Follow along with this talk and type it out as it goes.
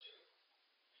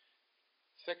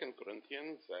Second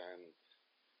Corinthians, and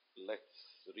let's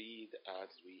read as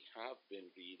we have been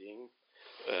reading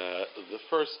the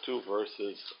first two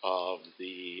verses of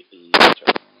the letter.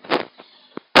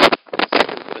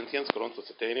 Second Corinthians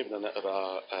كورنثوس الثاني بدنا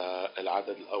نقرا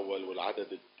العدد الأول والعدد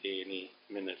الثاني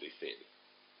من الرسالة.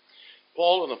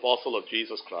 Paul, an apostle of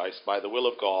Jesus Christ, by the will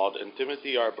of God, and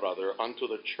Timothy, our brother, unto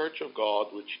the church of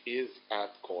God which is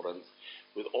at Corinth,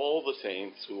 with all the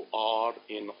saints who are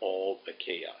in all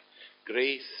Achaia.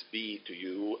 Grace be to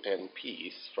you and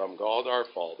peace from God our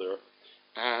Father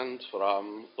and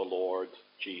from the Lord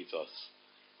Jesus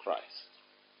Christ.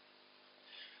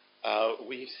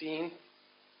 We've seen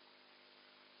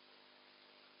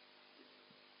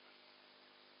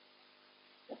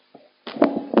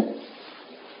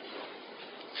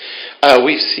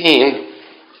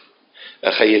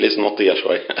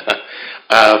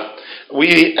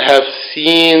we have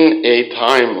seen a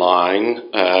timeline.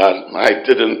 I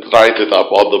didn't write it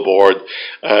up on the board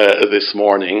this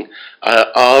morning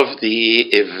of the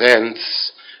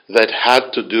events that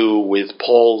had to do with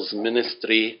Paul's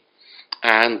ministry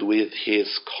and with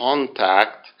his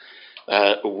contact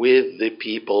with the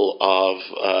people of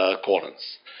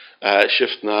Corinth.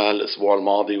 شفنا الأسبوع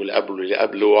الماضي واللي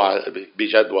قبله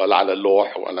بجدول على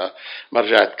اللوح، وأنا ما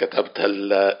رجعت كتبت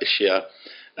الأشياء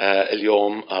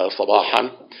اليوم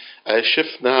صباحا.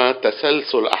 شفنا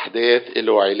تسلسل أحداث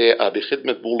له علاقة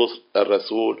بخدمة بولس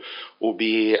الرسول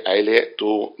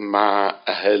وبعلاقته مع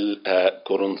أهل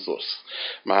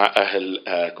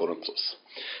كورنثوس.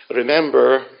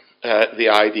 Remember the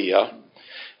idea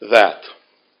that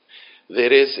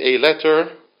there is a letter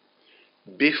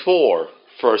before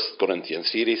First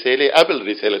Corinthians. في رسالة قبل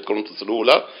رسالة كورنثوس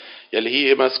الأولى يلي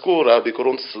هي مذكورة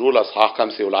بكورنثوس الأولى أصحاح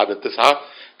 5 والعدد 9.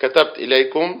 كتبت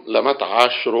إليكم لما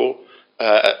تعاشروا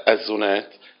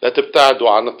الزنات لا تبتعدوا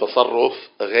عن التصرف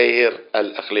غير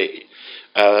الأخلاقي.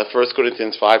 1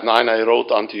 Corinthians 5:9, I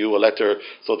wrote unto you a letter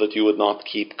so that you would not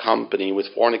keep company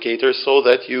with fornicators, so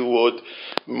that you would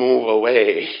move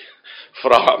away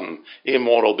from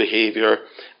immoral behavior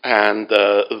and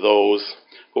those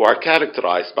who are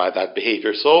characterized by that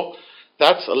behavior. So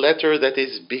that's a letter that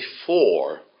is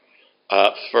before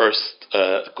First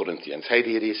Corinthians.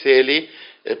 هذه رسالة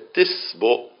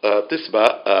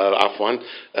بتسبق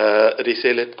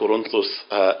رسالة كورنثوس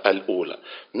الأولى.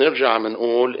 نرجع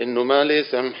منقول إنه ما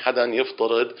لازم حدا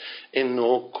يفترض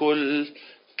إنه كل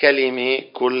كلمة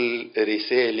كل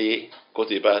رسالة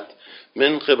كتبت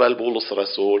من قبل بولس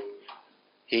الرسول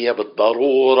هي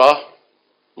بالضرورة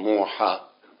موحى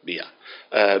بها.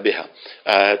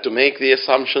 To make the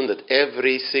assumption that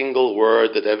every single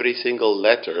word, that every single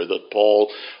letter that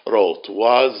Paul wrote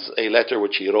was a letter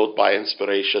which he wrote by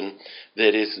inspiration,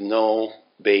 there is no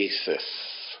basis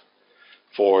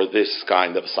for this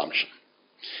kind of assumption.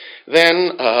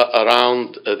 Then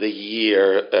around the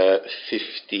year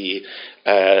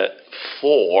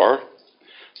 54,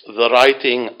 the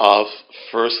writing of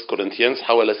First Corinthians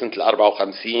حول سنة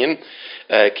 54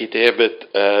 كتابة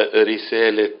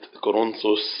رسالة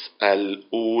كورنثوس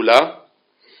الأولى،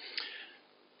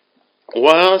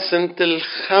 وسنة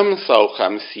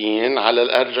 55 على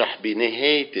الأرجح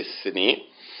بنهاية السنة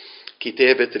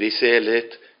كتابة رسالة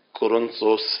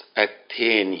كورنثوس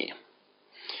الثانية.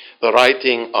 The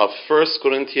writing of First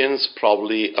Corinthians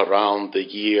probably around the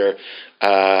year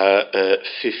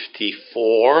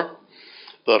 54.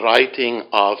 The writing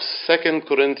of Second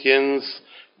Corinthians,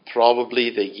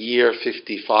 probably the year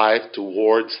 55,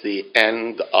 towards the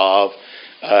end of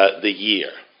the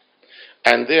year.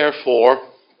 And therefore,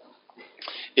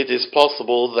 it is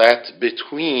possible that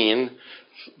between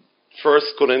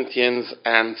First Corinthians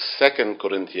and Second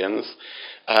Corinthians,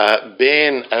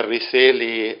 بين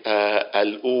الرسالة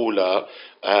الأولى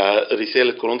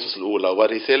رسالة كورنثوس الأولى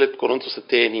ورسالة كورنثوس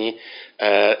الثاني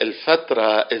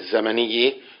الفترة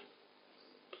الزمنية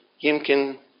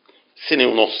يمكن سنة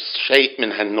ونص، شيء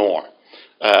من هالنوع.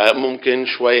 ممكن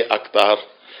شوي أكثر،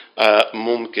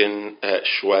 ممكن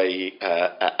شوي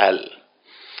أقل.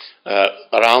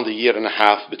 Around a year and a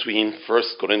half between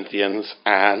First Corinthians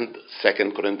and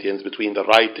Second Corinthians, between the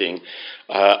writing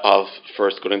of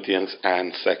First Corinthians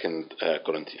and Second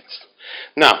Corinthians.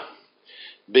 Now,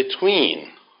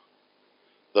 between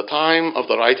the time of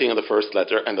the writing of the first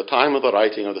letter and the time of the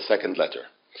writing of the second letter,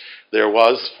 there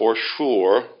was for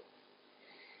sure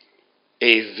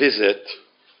a visit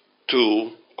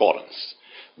to Corinth.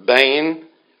 بين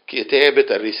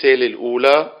كتابة الرسالة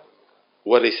الأولى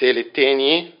والرسالة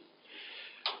الثانية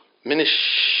من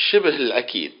الشبه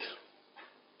الأكيد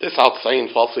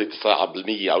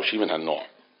 99.9% أو شيء من هالنوع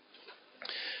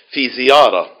في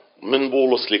زيارة من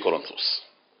بولس لكورنثوس.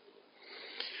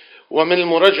 ومن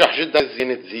المرجح جدا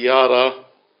زيارة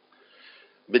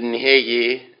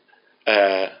بالنهاية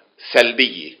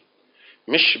سلبية،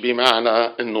 مش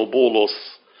بمعنى انه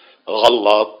بولس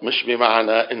غلط، مش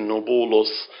بمعنى انه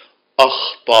بولس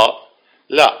اخطأ،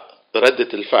 لا، ردة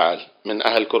الفعل من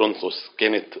اهل كورنثوس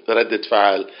كانت ردة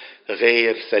فعل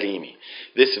غير سليمة.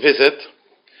 This visit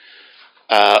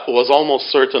was almost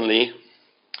certainly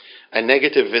a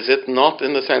negative visit, not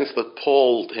in the sense that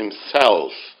Paul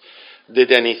himself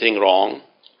did anything wrong,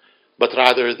 but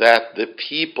rather that the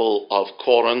people of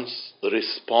Corinth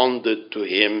responded to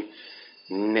him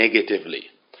negatively,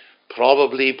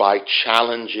 probably by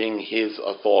challenging his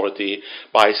authority,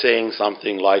 by saying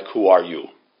something like, "Who are you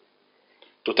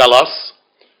to tell us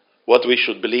what we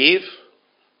should believe?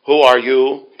 Who are you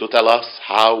to tell us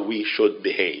how we should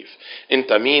behave?"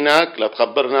 انت مينك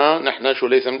لتخبرنا نحن شو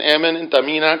لازم نآمن؟ انت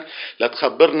مينك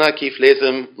لتخبرنا كيف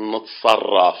لازم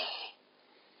نتصرف؟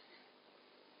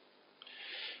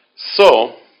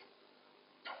 So,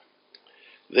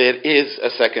 there is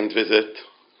a second visit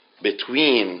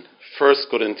between 1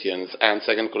 Corinthians and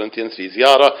 2 Corinthians في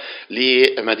زيارة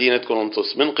لمدينة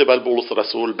كورنثوس من قبل بولس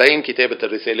الرسول بين كتابة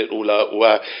الرسالة الأولى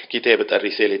وكتابة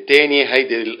الرسالة الثانية.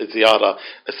 هيدي الزيارة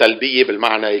سلبية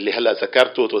بالمعنى اللي هلأ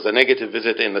ذكرته. It was a negative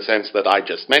visit in the sense that I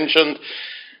just mentioned.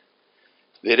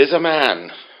 There is a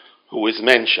man who is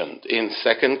mentioned in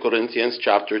 2 Corinthians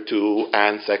chapter 2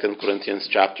 and 2 Corinthians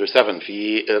chapter 7.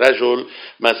 في رجل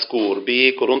مذكور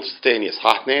بكورنثوس الثاني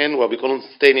إصحاح 2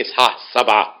 وبكورنثوس الثاني إصحاح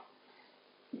 7.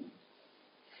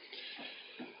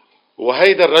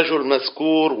 وهيدا الرجل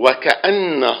مذكور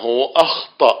وكأنه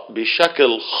أخطأ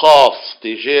بشكل خاص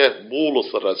تجاه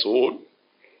بولس الرسول،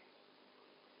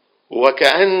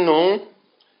 وكأنه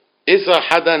إذا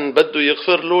حدا بده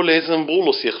يغفر له لازم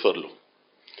بولس يغفر له.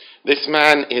 This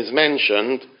man is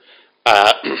mentioned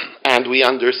and we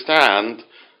understand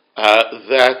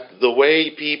that the way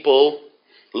people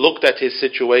looked at his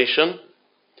situation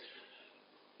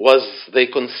was they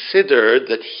considered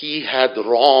that he had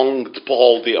wronged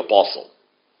Paul the Apostle.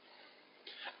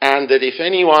 And that if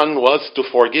anyone was to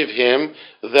forgive him,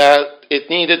 that it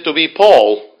needed to be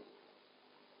Paul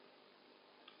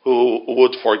who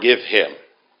would forgive him.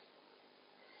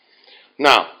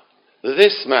 Now,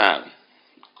 this man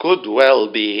could well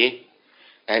be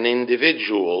an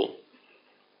individual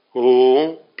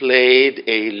who played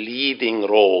a leading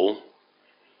role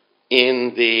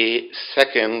in the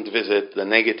second visit, the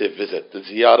negative visit,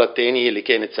 الزيارة الثانية اللي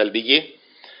كانت سلبية.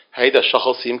 هيدا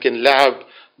الشخص يمكن لعب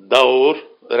دور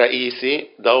رئيسي،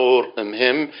 دور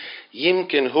مهم.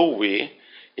 يمكن هو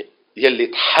يلي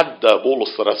تحدى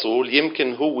بولس الرسول،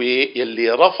 يمكن هو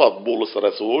يلي رفض بولس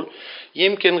الرسول،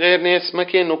 يمكن غير ناس ما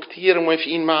كانوا كتير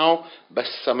موافقين معه بس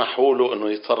سمحوا له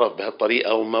انه يتصرف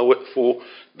بهالطريقة وما وقفوا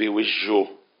بوجهه.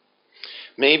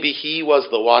 Maybe he was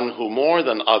the one who more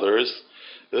than others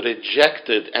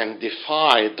rejected and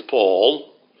defied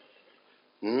Paul.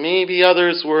 Maybe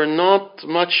others were not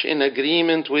much in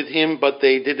agreement with him, but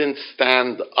they didn't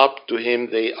stand up to him.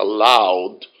 They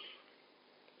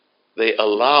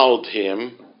allowed him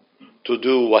to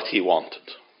do what he wanted.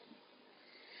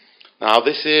 Now,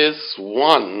 this is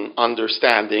one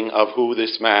understanding of who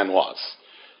this man was,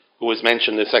 who is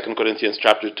mentioned in 2 Corinthians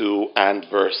chapter 2 and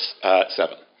verse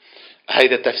 7.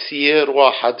 هيدا تفسير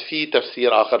واحد. في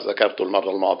تفسير آخر ذكرته المرة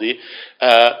الماضية.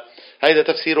 هيدا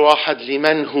تفسير واحد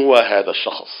لمن هو هذا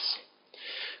الشخص.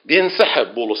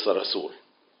 بينسحب بولس الرسول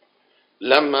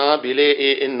لما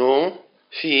بيلاقي إنه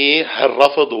في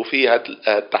هالرفض وفي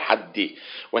هالتحدي.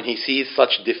 When he sees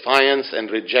such defiance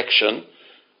and rejection,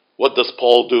 what does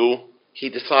Paul do? He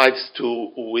decides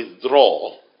to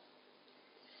withdraw.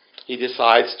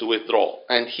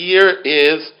 And here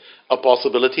is a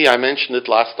possibility. I mentioned it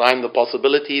last time, the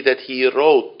possibility that he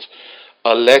wrote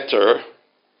a letter,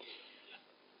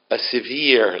 a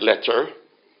severe letter,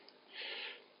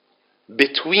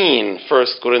 between 1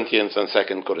 Corinthians and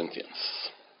 2 Corinthians.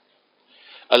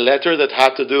 A letter that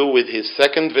had to do with his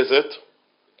second visit,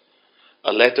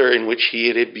 a letter in which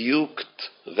he rebuked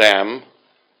them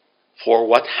for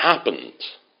what happened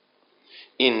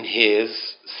in his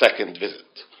second visit.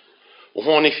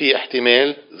 وهون في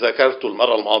احتمال ذكرته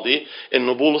المرة الماضية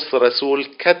إنه بولس الرسول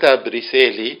كتب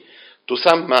رسالة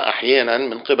تسمى أحيانا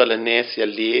من قبل الناس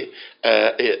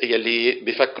يلي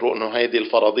بيفكروا إنه هذه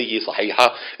الفرضية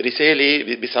صحيحة،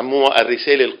 رسالة بيسموها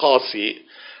الرسالة القاسية،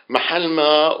 محل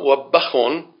ما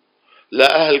وبخهم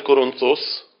لأهل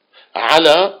كورنثوس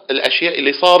على الأشياء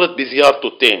اللي صارت بزيارته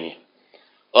الثانية،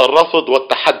 الرفض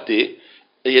والتحدي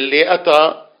يلي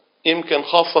أتى يمكن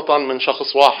خاصة من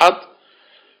شخص واحد،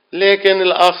 لكن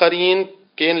الآخرين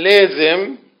كان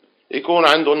لازم يكون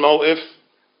عندهم موقف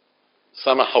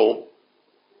سمحوا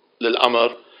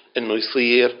للأمر إنه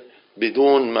يصير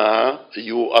بدون ما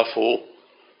يوقفوا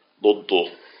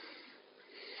ضده.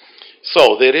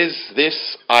 So there is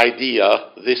this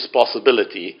idea, this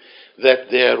possibility,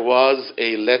 that there was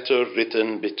a letter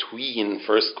written between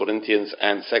 1 Corinthians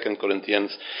and 2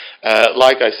 Corinthians,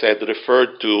 like I said,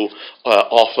 referred to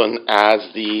often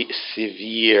as the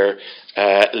severe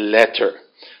letter.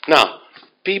 Now,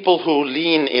 people who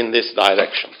lean in this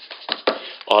direction,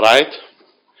 all right?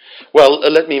 Well,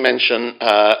 let me mention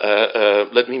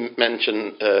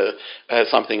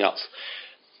something else.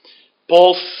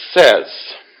 Paul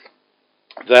says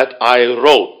that I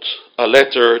wrote a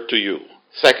letter to you.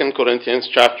 2 Corinthians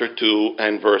chapter 2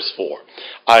 and verse 4.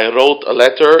 I wrote a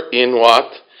letter in what?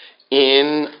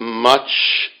 In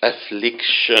much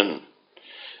affliction.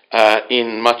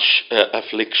 In much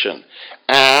affliction.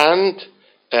 And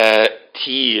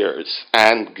tears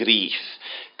and grief.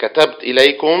 كتبت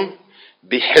إليكم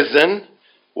بحزن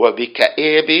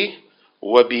وبكآبة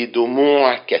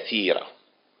وبدموع كثيرة.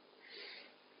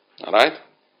 All right?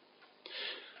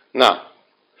 Now,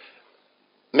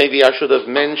 maybe I should have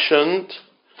mentioned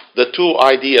the two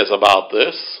ideas about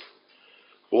this.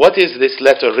 What is this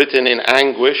letter written in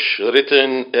anguish,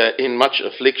 written in much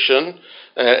affliction,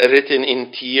 written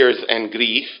in tears and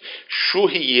grief? شو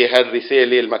هي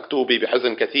هالرسالة المكتوبة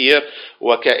بحزن كثير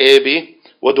وكآبة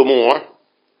ودموع؟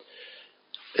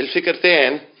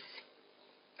 الفكرتين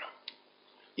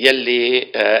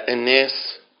يلي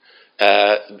الناس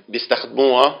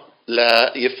بيستخدموها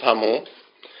ليفهموا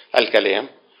هالكلام.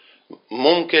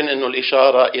 ممكن انه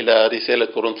الاشاره الى رساله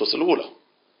كورنثوس الاولى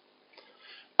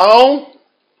او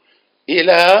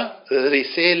الى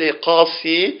رساله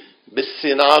قاسيه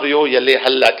بالسيناريو يلي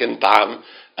هلا كنت عم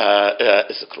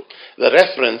اذكره. The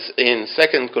reference in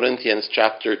 2 Corinthians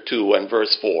chapter 2 and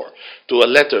verse 4 to a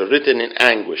letter written in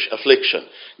anguish, affliction,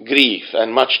 grief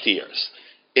and much tears.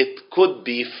 It could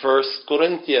be 1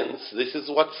 Corinthians. This is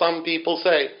what some people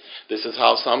say. This is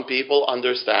how some people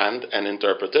understand and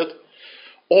interpret it.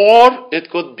 Or it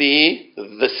could be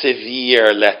the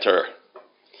severe letter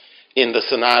in the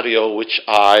scenario which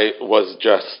I was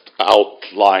just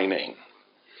outlining.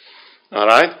 All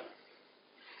right?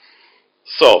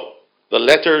 So, the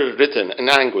letter written in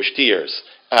anguish, tears,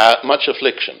 much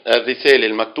affliction, الرسالة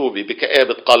المكتوبة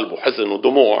بكآبة قلب وحزن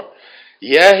ودموع،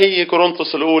 يا هي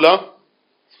كورنثوس الأولى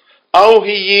أو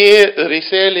هي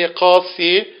رسالة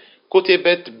قاسية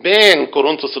كتبت بين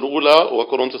كورنثوس الأولى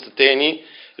وكورنثوس الثاني،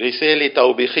 رسالة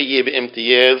توبيخية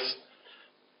بامتياز،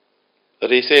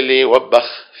 رسالة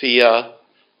وبخ فيها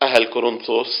أهل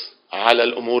كورنثوس على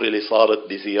الأمور اللي صارت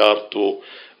بزيارته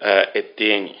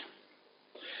الثاني.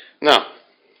 Now,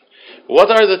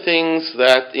 what are the things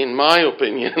that, in my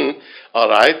opinion, all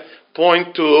right,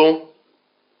 point to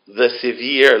the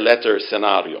severe letter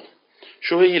scenario?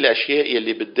 شو هي الأشياء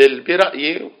اللي بتدل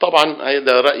برأيي؟ طبعا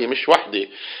هذا رأيي مش وحدي.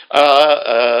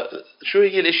 شو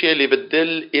هي الأشياء اللي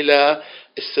بتدل إلى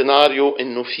السيناريو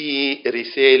إنه في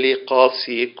رسالة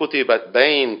قاسية كتبت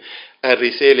بين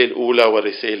الرسالة الأولى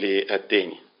والرسالة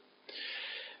الثانية؟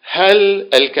 هل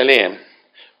الكلام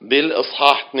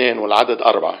بالإصحاح 2 والعدد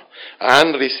 4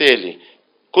 عن رسالة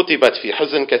كتبت في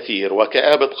حزن كثير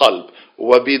وكآبة قلب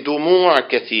وبدموع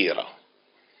كثيرة،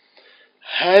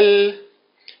 هل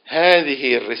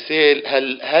هذه الرسالة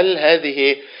هل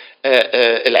هذه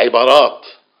العبارات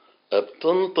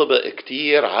بتنطبق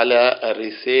كتير على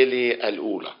الرسالة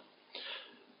الأولى؟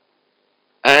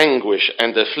 Anguish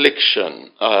and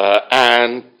affliction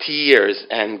and tears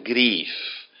and grief,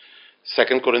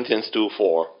 2 Corinthians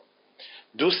 2:4.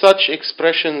 Do such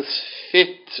expressions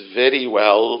fit very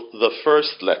well the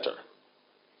first letter?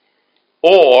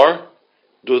 Or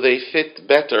do they fit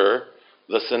better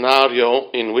the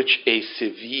scenario in which a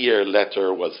severe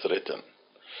letter was written?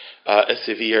 A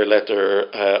severe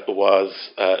letter was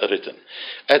written.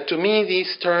 To me,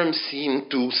 these terms seem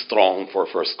too strong for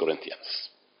 1 Corinthians.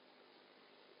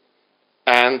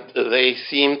 And they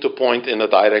seem to point in the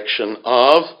direction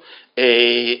of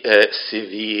a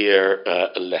severe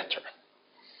letter.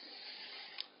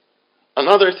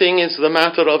 Another thing is the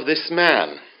matter of this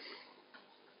man.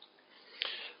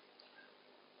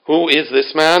 Who is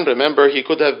this man? Remember, he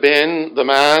could have been the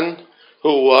man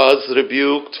who was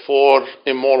rebuked for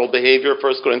immoral behavior,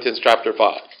 1 Corinthians chapter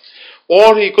 5.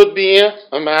 Or he could be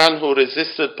a man who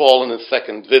resisted Paul in his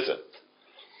second visit.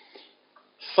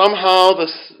 Somehow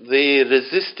the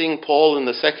resisting Paul in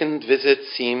the second visit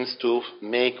seems to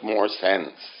make more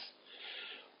sense.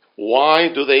 Why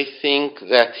do they think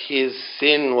that his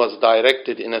sin was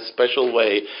directed in a special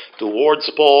way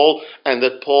towards Paul and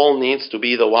that Paul needs to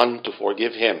be the one to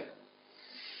forgive him?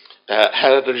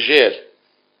 هذا الرجال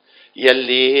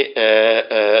يلي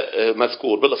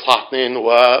مذكور بالإصحاح 2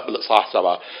 وبالإصحاح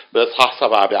 7. بالإصحاح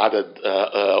 7 بعدد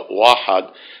 1،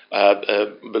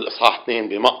 بالإصحاح 2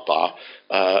 بمقطع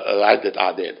عدة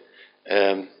أعداد.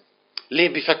 ليه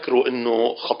بيفكروا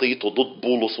إنه خطيته ضد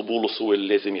بولس وبولس هو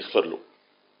اللي لازم يغفر له؟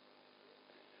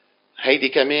 هيدي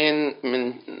كمان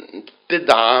من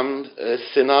تدعم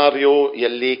السيناريو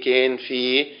يلي كان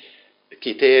في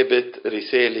كتابة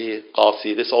رسالة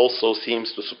قاسية. This also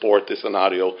seems to support the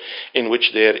scenario in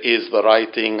which there is the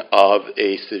writing of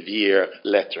a severe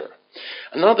letter.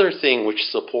 Another thing which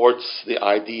supports the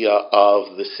idea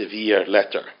of the severe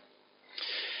letter.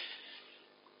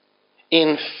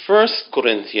 In 1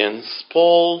 Corinthians,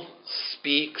 Paul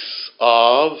speaks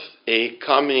of a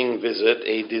coming visit,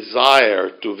 a desire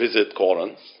to visit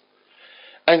Corinth,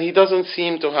 and he doesn't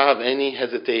seem to have any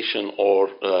hesitation or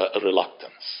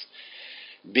reluctance.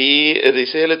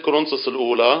 برسالة كورنثوس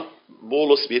الأولى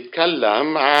بولس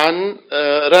بيتكلم عن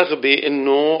رغبة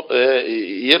إنه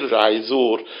يرجع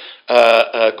يزور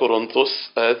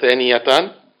كورنثوس ثانية.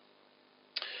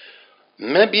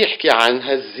 ما بيحكي عن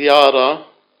هالزيارة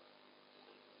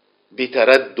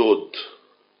بتردد،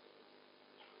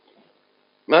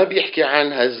 ما بيحكي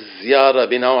عن هالزيارة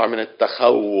بنوع من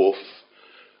التخوف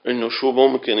إنه شو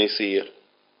ممكن يصير.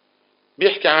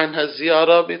 بيحكي عن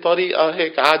هالزيارة بطريقة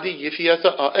هيك عادية فيها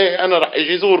ثقة. إيه أنا رح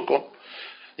أجي زوركم.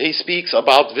 He speaks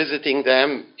about visiting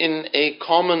them in a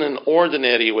common and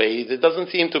ordinary way. There doesn't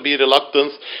seem to be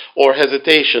reluctance or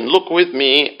hesitation. Look with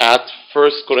me at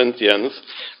 1 Corinthians,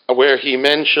 where he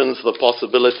mentions the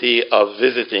possibility of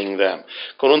visiting them.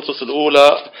 كورنثوس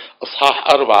الأولى إصحاح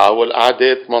 4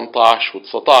 والأعداد 18 و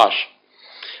 19.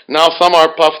 Now some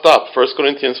are puffed up, 1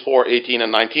 Corinthians 4:18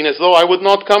 and 19, as though I would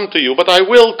not come to you, but I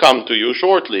will come to you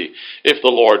shortly, if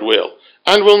the Lord will.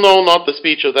 And will know not the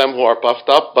speech of them who are puffed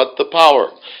up, but the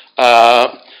power.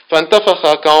 فانتفخ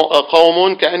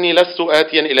قوم كأني لست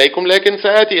آتيا إليكم، لكن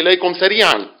سآتي إليكم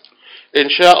سريعا إن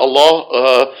شاء الله،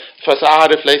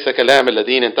 فسأعرف ليس كلام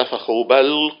الذين انتفخوا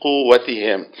بل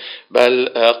قوتهم.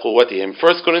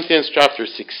 1 Corinthians chapter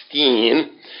 16,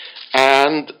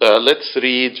 and let's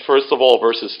read first of all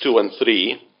verses 2 and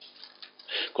 3.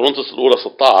 كورنثوس الأولى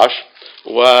 16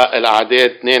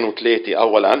 والأعداد 2 و 3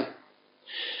 أولا.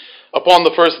 Upon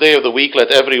the first day of the week,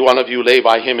 let every one of you lay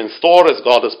by him in store, as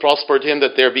God has prospered him,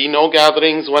 that there be no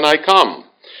gatherings when I come.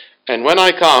 And when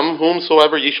I come,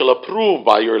 whomsoever ye shall approve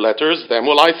by your letters, them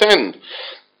will I send,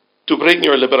 to bring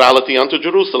your liberality unto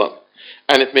Jerusalem.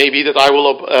 And it may be that I will,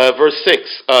 verse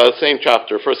 6, same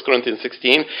chapter, 1 Corinthians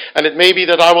 16, and it may be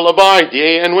that I will abide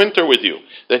yea and winter with you,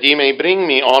 that ye may bring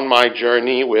me on my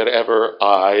journey wherever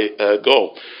I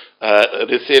go.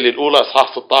 الرسالة الأولى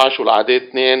أصحاح 16 والأعداد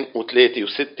 2 و 3 و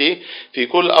 6. في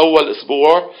كل أول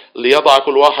أسبوع ليضع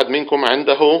كل واحد منكم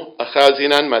عنده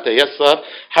خازنا ما تيسر،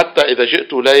 حتى إذا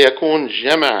جئت لا يكون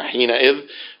جمع حينئذ.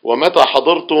 ومتى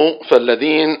حضرت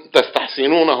فالذين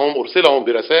تستحسنونهم أرسلهم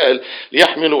برسائل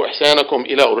ليحملوا إحسانكم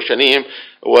إلى أورشليم.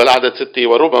 والعدد 6: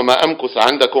 وربما أمكث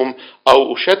عندكم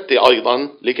أو أشتي أيضا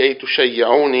لكي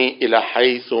تشيعوني إلى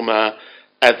حيثما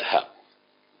أذهب.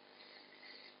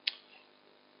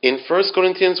 In 1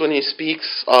 Corinthians, when he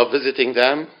speaks of visiting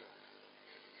them,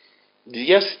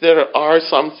 yes, there are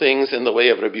some things in the way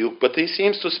of rebuke, but he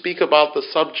seems to speak about the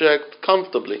subject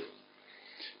comfortably.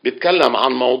 بيتكلم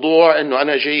عن موضوع انه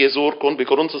انا جاي ازوركم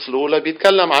بكورنثوس الاولى،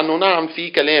 بيتكلم عنه نعم في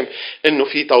كلام انه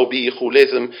في توبيخ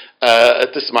ولازم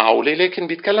تسمعوا لي، لكن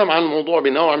بيتكلم عن الموضوع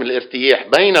بنوع من الارتياح.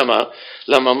 بينما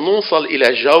لما بنوصل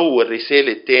الى جو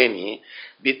الرسالة الثانية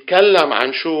بيتكلم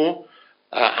عن شو؟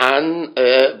 عن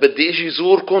بدي اجي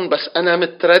زوركم بس انا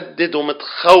متردد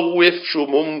ومتخوف شو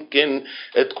ممكن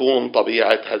تكون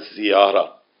طبيعة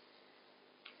هالزيارة.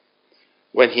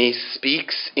 When he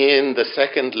speaks in the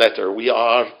second letter, we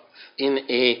are in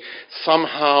a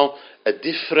somehow a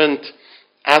different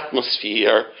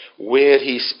atmosphere where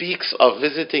he speaks of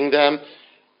visiting them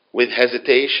with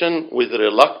hesitation, with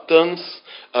reluctance.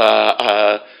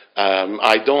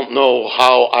 I don't know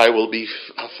how I will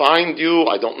find you.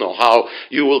 I don't know how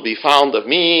you will be found of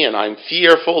me, and I'm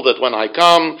fearful that when I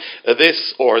come,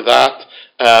 this or that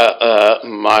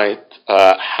might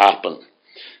happen.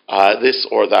 This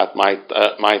or that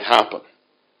might happen.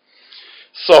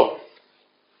 So,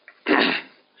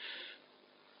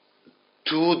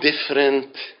 two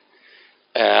different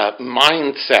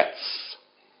mindsets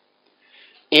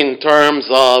in terms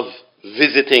of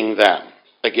visiting them.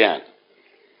 Again,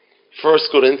 1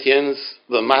 Corinthians,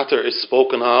 the matter is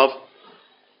spoken of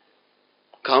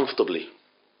comfortably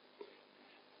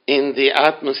in the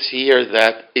atmosphere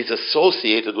that is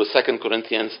associated with 2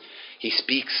 Corinthians. he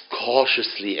speaks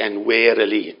cautiously and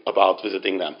warily about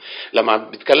visiting them. لما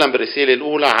بيتكلم بالرسالة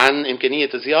الأولى عن إمكانية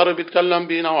الزيارة بيتكلم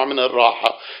بنوع من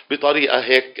الراحة بطريقة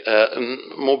هيك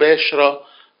مباشرة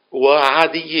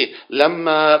وعادية.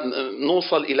 لما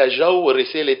نوصل إلى جو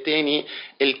الرسالة الثانية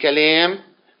الكلام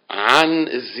عن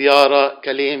الزيارة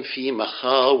كلام فيه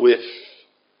مخاوف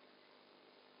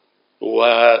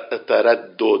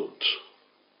وتردد.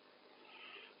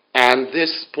 And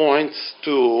this points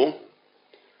to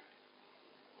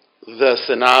the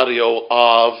scenario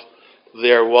of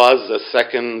there was a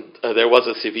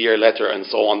severe letter and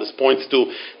so on. This points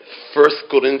to 1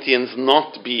 Corinthians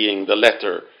not being the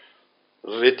letter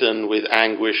written with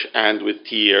anguish and with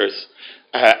tears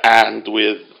and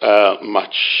with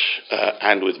much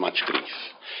grief.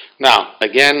 Now,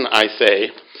 again, I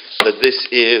say that this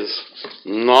is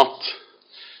not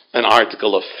an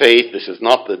article of faith. This is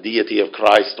not the deity of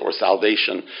Christ or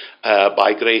salvation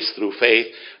by grace through faith.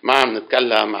 ما عم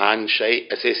نتكلم عن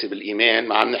شيء أساسي بالإيمان.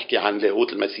 ما عم نحكي عن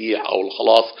لاهوت المسيح أو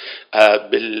الخلاص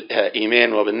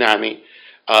بالإيمان وبالنعمة.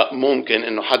 ممكن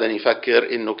إنه حدا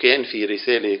يفكر إنه كان في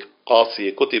رسالة قاسية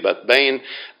كتبت بين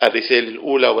الرسالة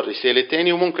الأولى والرسالة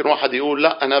الثانية، وممكن واحد يقول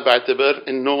لا أنا بعتبر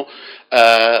إنه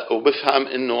وبفهم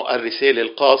إنه الرسالة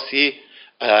القاسية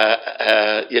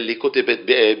يلي كتبت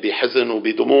بحزن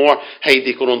وبدموع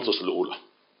هيدي كورنثوس الأولى.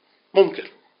 ممكن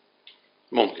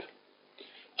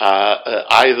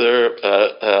either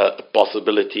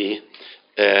possibility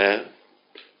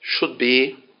should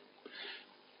be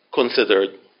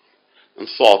considered and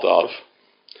thought of.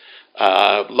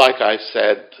 Like I've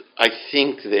said, I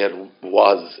think there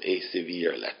was a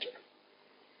severe letter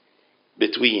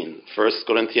between 1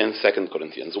 Corinthians, 2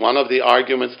 Corinthians. One of the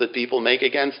arguments that people make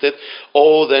against it,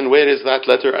 then where is that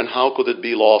letter and how could it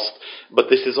be lost? But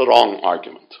this is a wrong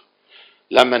argument.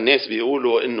 لما الناس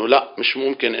بيقولوا إنه لا مش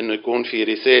ممكن إنه يكون في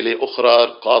رسالة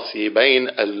أخرى قاسية بين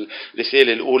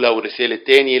الرسالة الأولى والرسالة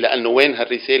الثانية لأنه وين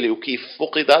هالرسالة وكيف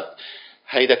فقدت،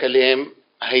 هيدا كلام،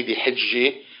 هيدي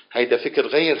حجة، هيدا فكر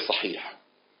غير صحيح.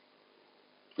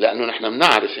 لأنه نحن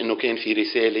بنعرف إنه كان في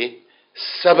رسالة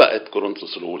سبقت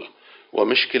كورنثوس الأولى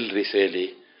ومش كل رسالة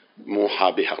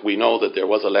موحى بها. We know that there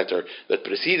was a letter that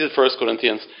preceded 1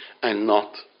 Corinthians and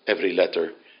not every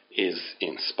letter is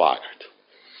inspired.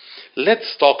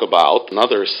 Let's talk about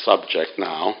another subject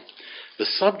now, the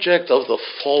subject of the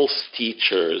false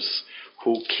teachers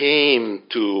who came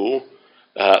to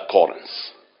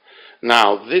Corinth.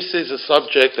 Now, this is a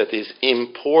subject that is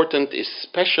important,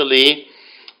 especially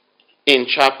in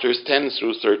chapters 10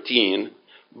 through 13,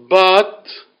 but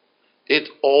it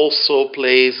also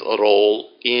plays a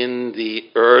role in the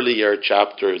earlier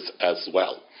chapters as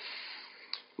well.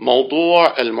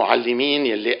 موضوع المعلمين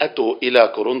يلي أتوا إلى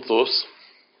كورنثوس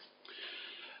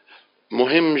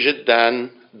مهم جدا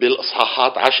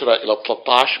بالإصحاحات 10 إلى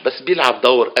 13 بس بيلعب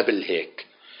دور قبل هيك.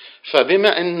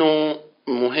 فبما أنه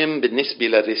مهم بالنسبة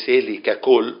للرسالة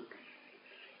ككل،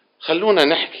 خلونا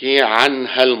نحكي عن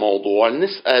هالموضوع.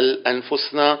 نسأل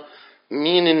أنفسنا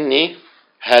مين إني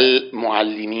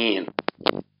هالمعلمين.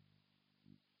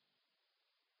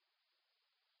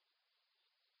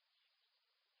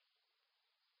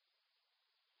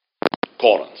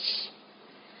 Corinth.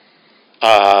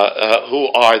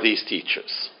 Who are these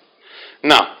teachers?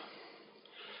 Now,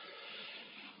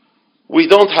 we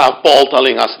don't have Paul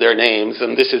telling us their names,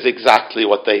 and this is exactly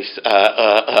what they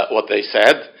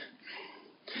said.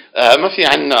 ما في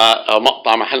عنا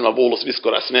مقطع محل ما بولس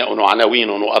بيذكر أسمائهم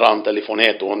وعناوينهم وأرقام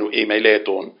تليفوناتهم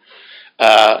وإيميلاتهم.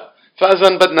 فإذا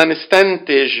بدنا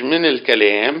نستنتج من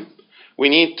الكلام, we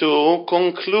need to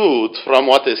conclude from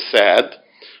what is said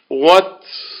what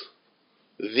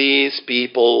these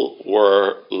people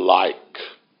were like.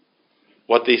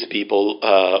 What these people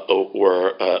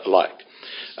were like.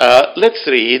 Let's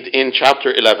read in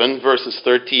chapter 11, verses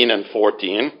 13 and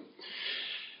 14.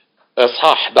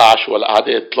 إصحاح 11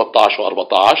 والأعداد 13 و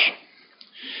 14.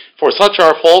 For such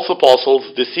are false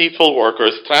apostles, deceitful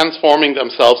workers, transforming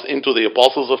themselves into the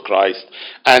apostles of Christ.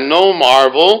 And no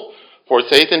marvel, for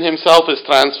Satan himself is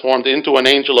transformed into an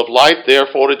angel of light.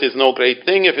 Therefore it is no great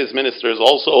thing if his ministers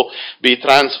also be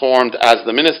transformed as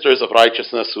the ministers of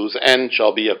righteousness, whose end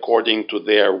shall be according to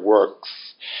their works.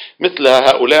 مثل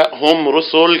هؤلاء هم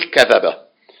رسل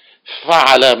كذبة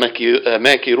فعل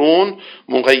ماكرون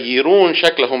مغيرون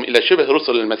شكلهم إلى شبه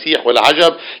رسل المسيح.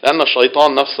 والعجب لأن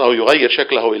الشيطان نفسه يغير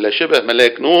شكله إلى شبه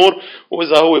ملاك نور،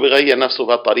 وإذا هو بغير نفسه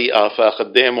بهالطريقة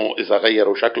فخدامه إذا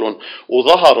غيروا شكلهم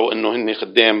وظهروا إنه هن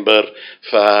خدام بر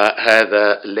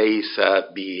فهذا ليس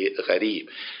بغريب.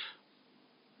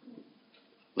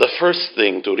 The first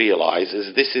thing to realize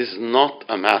is this is not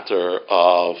a matter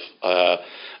of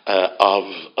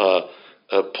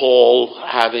Paul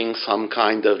having some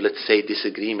kind of, let's say,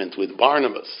 disagreement with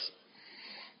Barnabas.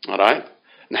 All right?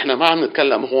 نحن ما عم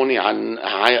نتكلم هون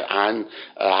عن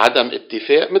عدم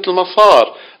اتفاق مثل ما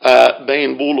صار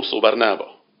بين بولس وبرنابا.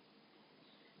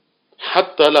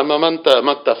 حتى لما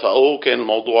ما اتفقوا كان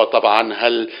الموضوع طبعا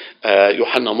هل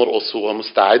يوحنا مرقس هو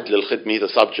مستعد للخدمة. The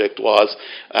subject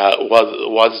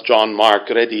was John Mark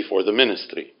ready for the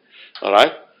ministry. All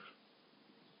right?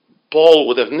 Paul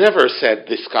would have never said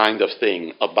this kind of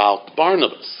thing about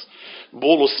Barnabas.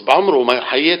 بولس بعمره ما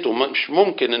حياته مش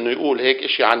ممكن انه يقول هيك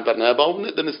اشي عن برنابا،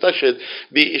 ونقدر نستشهد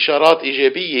باشارات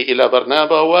ايجابيه الى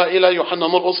برنابا والى يوحنا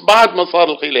مرقس بعد ما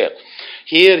صار الخلاف.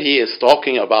 Here he is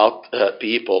talking about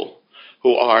people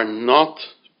who are not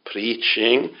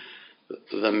preaching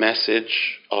the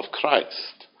message of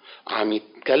Christ. عم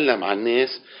يتكلم عن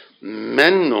ناس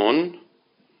منن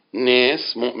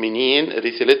ناس مؤمنين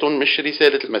رسالتهم مش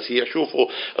رسالة المسيح. شوفوا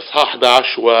إصحاح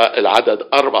 11 والعدد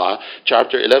 4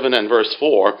 chapter 11 and verse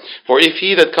 4. For if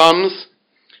he that comes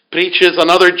preaches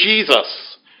another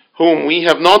Jesus whom we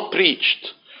have not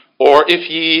preached, or if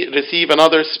ye receive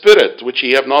another spirit which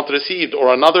ye have not received,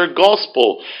 or another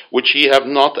gospel which ye have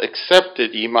not accepted,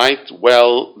 ye might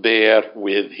well bear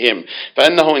with him.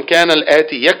 فإنه إن كان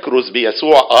الآتي يكرز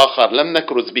بيسوع آخر لم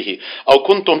نكرز به، أو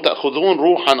كنتم تأخذون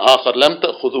روحا آخر لم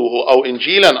تأخذوه، أو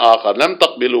إنجيلا آخر لم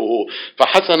تقبلوه،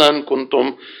 فحسنا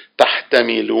كنتم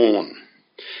تحتملون.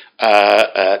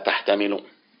 تحتملون.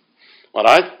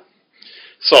 Alright?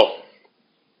 So,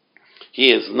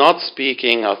 he is not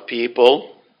speaking of people,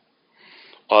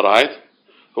 all right,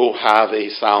 who have a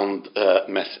sound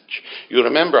message. You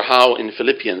remember how in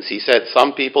Philippians he said,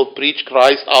 some people preach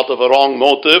Christ out of a wrong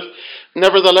motive.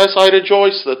 Nevertheless, I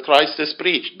rejoice that Christ is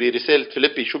preached. برسالة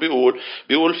فيليبي شو بيقول؟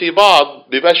 بيقول في بعض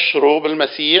ببشروا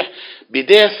بالمسيح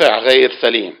بدافع غير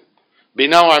سليم،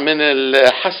 بنوع من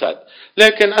الحسد،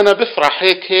 لكن أنا بفرح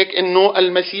هيك إنه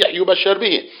المسيح يبشر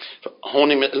به.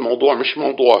 هون الموضوع مش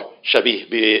موضوع شبيه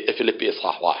بفيليبي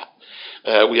إصحاح 1.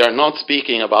 We are not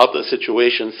speaking about a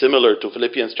situation similar to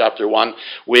Philippians chapter 1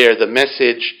 where the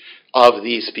message of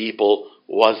these people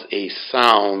was a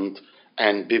sound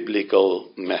and biblical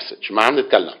message. ما عم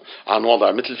نتكلم عن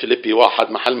وضع مثل فيليبي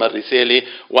 1 محل ما الرسالة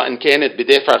وإن كانت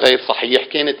بدافع غير صحيح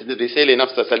كانت الرسالة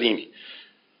نفسها سليمة.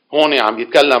 هون عم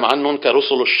يتكلم عنهم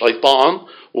كرسل الشيطان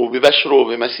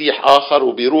وبيبشروا بمسيح آخر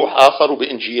وبروح آخر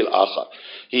وبإنجيل آخر.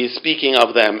 He is speaking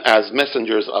of them as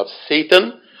messengers of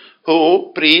Satan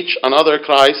who preach another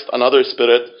Christ, another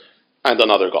Spirit, and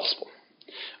another gospel.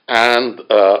 And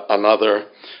another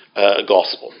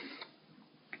gospel.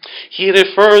 He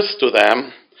refers to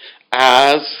them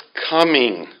as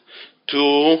coming to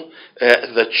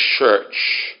the church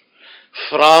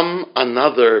from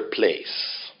another place.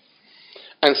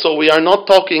 And so we are not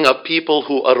talking of people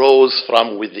who arose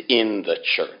from within the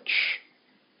church.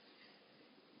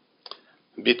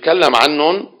 بيتكلم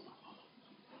عنهم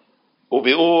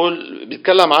وبيقول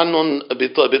بيتكلم عنهم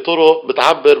بطرق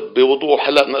بتعبر بوضوح.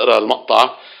 هلا نقرا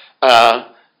المقطع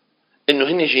انه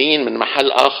هن جايين من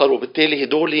محل اخر، وبالتالي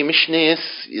هدول مش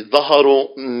ناس يظهروا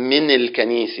من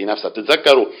الكنيسه نفسها.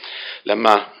 بتتذكروا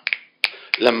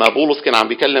لما بولس كان عم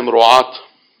بيكلم رعاة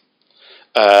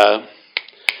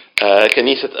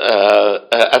كنيسه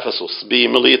افسس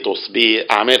بميليتوس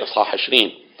باعمال اصحاح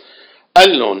 20،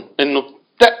 قال لهم انه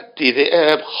تأتي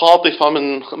ذئاب خاطفة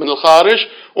من الخارج،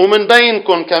 ومن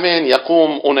بينكم كمان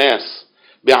يقوم أناس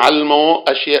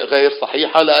بيعلموا أشياء غير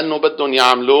صحيحة لأنه بدهم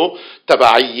يعملوا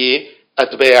تبعية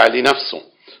أتباع لنفسهم.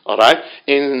 All right?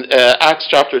 In Acts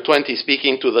chapter 20,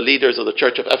 speaking to the leaders of the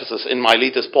church of Ephesus in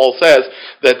Miletus, Paul says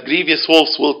that grievous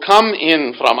wolves will come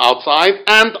in from outside,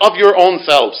 and of your own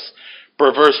selves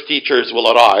perverse teachers will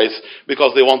arise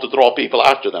because they want to draw people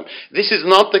after them. This is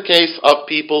not the case of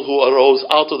people who arose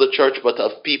out of the church, but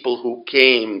of people who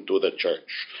came to the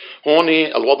church. هون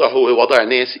الوضع هو وضع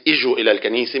ناس اجوا الى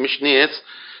الكنيسة، مش ناس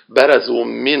برزوا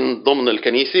من ضمن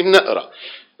الكنيسة. بنقرا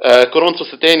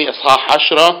كورنثوس الثاني اصحاح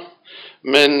 10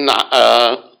 من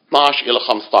 12 الى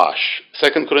 15.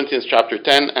 2 Corinthians chapter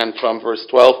 10 and from verse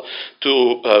 12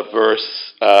 to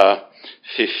verse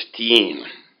 15.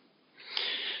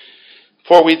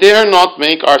 For we dare not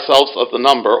make ourselves of the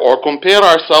number, or compare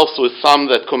ourselves with some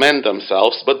that commend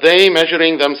themselves, but they,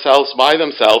 measuring themselves by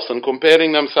themselves and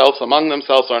comparing themselves among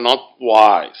themselves, are not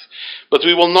wise. But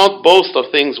we will not boast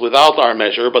of things without our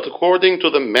measure, but according to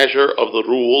the measure of the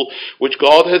rule which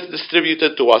God has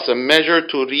distributed to us, a measure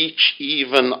to reach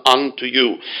even unto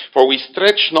you. For we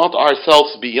stretch not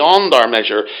ourselves beyond our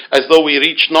measure, as though we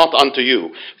reach not unto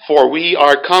you. For we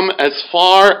are come as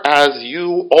far as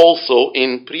you also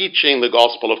in preaching the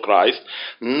gospel of Christ,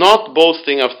 not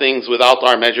boasting of things without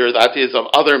our measure, that is, of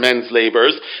other men's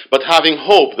labors, but having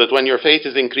hope that when your faith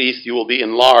is increased, you will be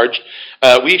enlarged.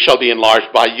 We shall be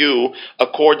enlarged by you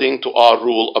according to our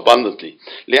rule abundantly.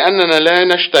 لأننا لا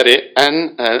نشتري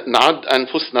أن نعد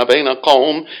أنفسنا بين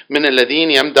قوم من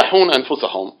الذين يمدحون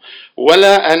أنفسهم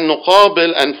ولا أن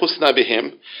نقابل أنفسنا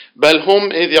بهم بل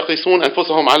هم إذ يقيسون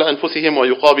أنفسهم على أنفسهم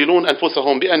ويقابلون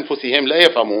أنفسهم بأنفسهم لا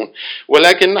يفهمون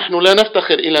ولكن نحن لا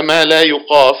نفتخر إلى ما لا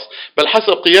يقاس بل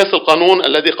حسب قياس القانون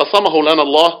الذي قسمه لنا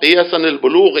الله قياسا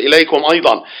البلوغ إليكم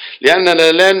أيضا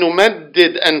لأننا لا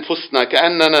نمدد أنفسنا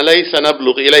كأننا ليس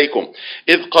نبلغ إليكم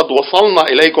إذ قد وصلنا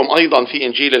إليكم أيضا في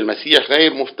إنجيل المسيح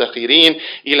غير مفتخرين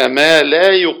إلى ما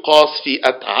لا يقاس في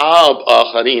أتعاب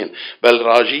آخرين بل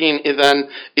راجين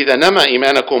إذا نما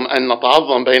إيمانكم أن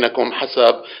نتعظم بينكم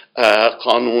حسب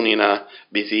قانوننا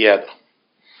بزيادة.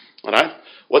 Right?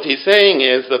 What he's saying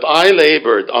is that I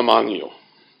labored among you.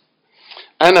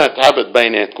 أنا تعبت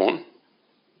بيناتكم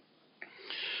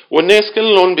والناس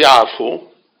كلهم بيعرفوا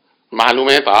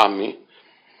معلومات عامة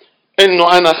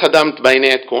إنه أنا خدمت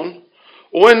بيناتكم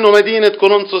وإنه مدينة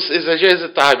كورنثوس إذا جاز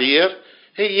التعبير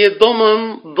هي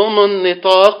ضمن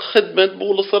نطاق خدمة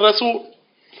بولس الرسول.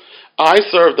 I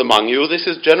served among you. This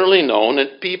is generally known,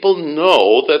 and people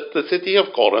know that the city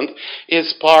of Corinth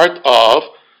is part of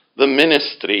the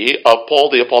ministry of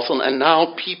Paul the Apostle, and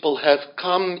now people have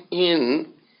come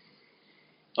in,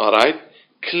 all right,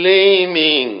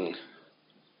 claiming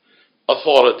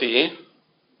authority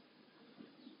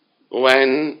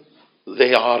when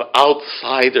they are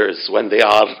outsiders, when they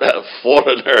are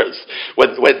foreigners,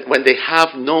 when they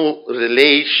have no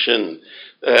relation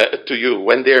to you,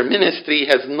 when their ministry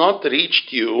has not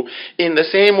reached you in the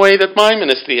same way that my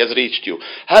ministry has reached you.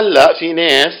 هلا في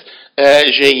ناس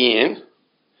جايين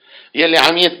يلي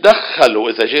عم يتدخلوا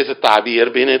إذا جاز التعبير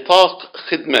بنطاق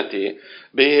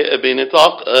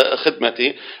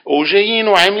خدمتي وجايين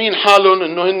وعاملين حالهم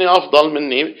إنه هن أفضل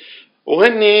مني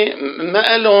وهن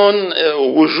ما لهم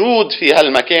وجود في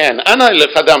هالمكان. أنا اللي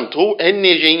خدمته هن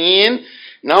جايين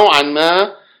نوعا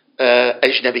ما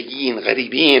أجنبيين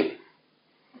غريبين.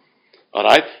 All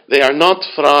right? They are not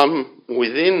from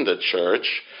within the church.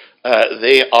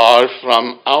 They are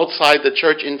from outside the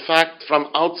church. In fact, from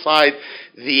outside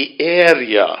the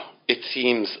area. It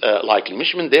seems likely.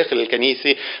 مش من داخل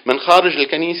الكنيسة، من خارج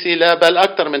الكنيسة، لا بل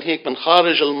أكثر من هيك من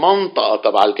خارج المنطقة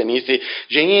تبع الكنيسة،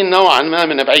 جايين نوعا ما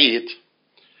من بعيد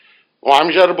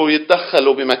وعم جربوا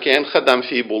يتدخلوا بمكان خدم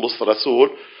فيه بولس الرسول,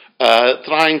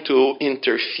 trying to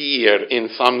interfere in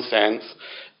some sense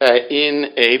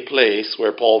in a place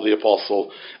where Paul the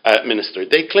Apostle ministered.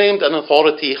 They claimed an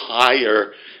authority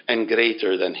higher and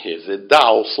greater than his.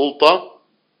 ادعوا سلطة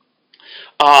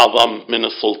أعظم من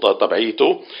السلطة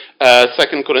تبعيته.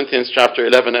 2 Corinthians chapter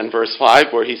 11 and verse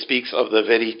 5, where he speaks of the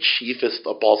very chiefest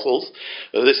apostles.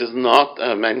 This is not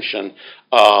a mention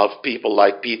of people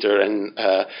like Peter and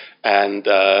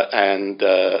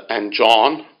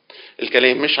John.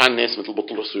 الكلام مش عن ناس مثل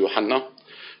بطرس ويوحنا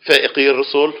فائقي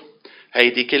الرسل.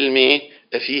 هيدي كلمة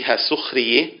فيها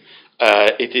سخرية.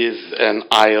 It is an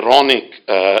ironic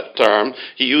term.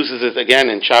 He uses it again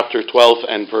in chapter 12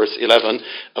 and verse 11.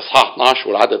 أصحاح 12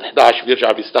 والعدد 11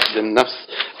 بيرجع بيستخدم نفس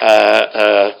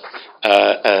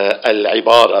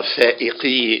العبارة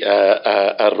فائقي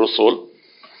الرسل.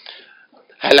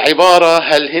 هالعبارة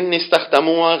هل هن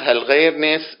استخدموها؟ هل غير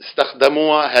ناس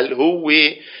استخدموها؟ هل هو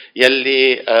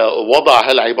يلي وضع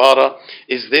هالعبارة?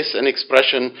 Is this an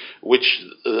expression which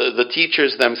the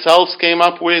teachers themselves came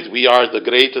up with? We are the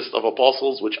greatest of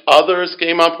apostles, which others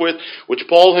came up with, which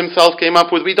Paul himself came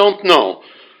up with? We don't know.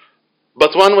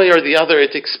 But one way or the other,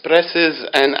 it expresses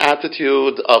an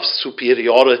attitude of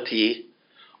superiority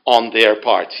on their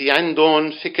part. في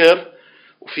عندهم فكر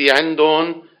وفي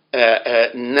عندهم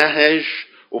نهج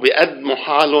وبيقدموا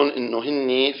حالهم انه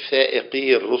هن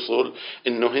فائقي الرسل,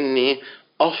 انه هن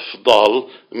افضل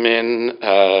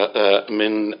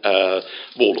من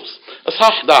بولس.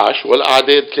 اصحاح 11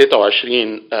 والاعداد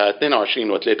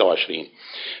 22 و 23.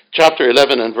 Chapter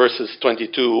 11 and verses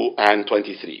 22 and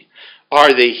 23.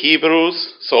 Are they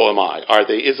Hebrews? So am I. Are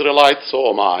they Israelites? So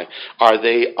am I. Are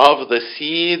they of the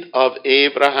seed of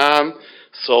Abraham?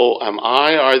 So am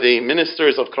I. Are they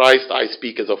ministers of Christ? I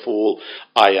speak as a fool.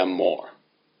 I am more.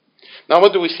 Now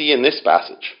what do we see in this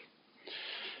passage?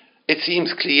 It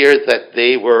seems clear that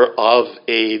they were of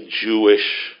a Jewish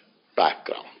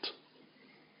background.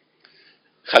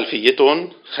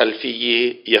 خلفيتهم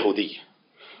خلفية يهودية،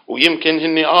 ويمكن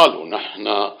هن قالوا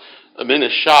نحن من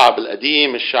الشعب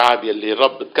القديم، الشعب يلي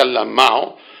الرب تكلم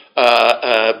معه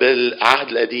بالعهد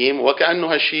القديم،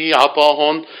 وكأنه هالشيء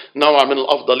عطاهم نوع من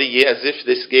الأفضلية, as if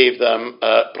this gave them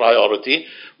priority.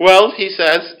 Well, he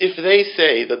says, if they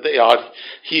say that they are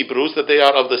Hebrews, that they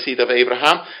are of the seed of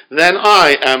Abraham, then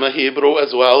I am a Hebrew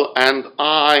as well, and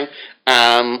I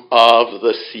am of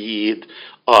the seed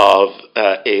of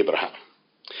Abraham.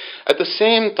 At the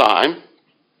same time,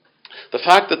 the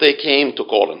fact that they came to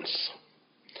Corinth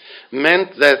meant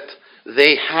that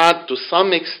they had to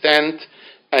some extent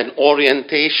an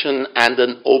orientation and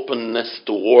an openness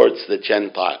towards the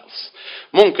Gentiles.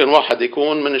 ممكن واحد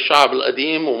يكون من الشعب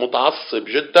القديم ومتعصب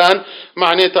جدا،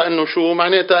 معناتها انه شو؟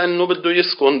 معناتها انه بده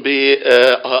يسكن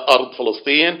بأرض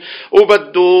فلسطين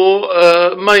وبده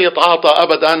ما يتعاطى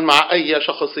ابدا مع اي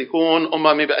شخص يكون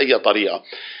اممي باي طريقة.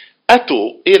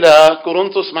 اتوا الى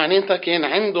كورنثوس معناتها كان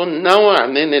عندهم نوع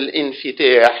من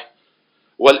الانفتاح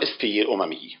والاستفية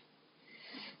الاممية.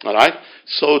 Alright?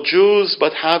 So Jews,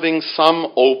 but having some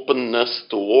openness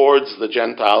towards the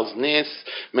Gentiles, ناس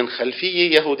من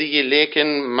خلفية يهودية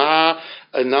لكن مع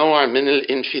نوع من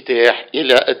الانفتاح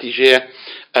إلى اتجاه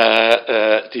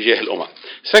الأمم.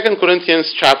 2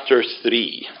 Corinthians chapter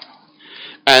 3.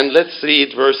 And let's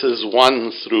read verses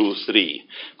 1 through 3.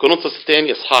 كورنثوس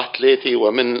الثاني إصحاح 3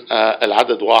 ومن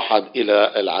العدد 1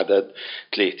 إلى العدد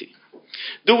 3.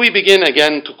 Do we begin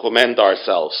again to commend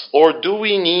ourselves, or do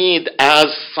we need, as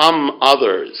some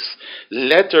others,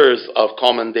 letters of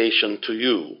commendation to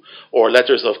you, or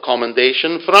letters of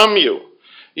commendation from you?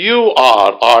 You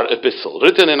are our epistle,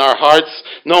 written in our hearts,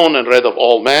 known and read of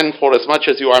all men, for as much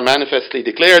as you are manifestly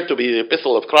declared to be the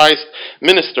epistle of Christ,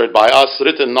 ministered by us,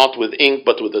 written not with ink,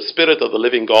 but with the Spirit of the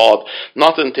living God,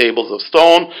 not in tables of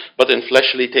stone, but in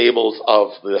fleshly tables of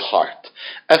the heart.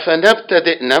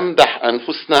 أفنبتدئ نمدح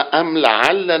أنفسنا أم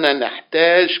لعلنا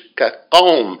نحتاج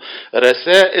كقوم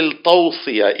رسائل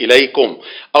توصية إليكم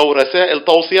أو رسائل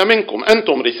توصية منكم؟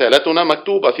 أنتم رسالتنا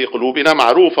مكتوبة في قلوبنا،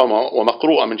 معروفة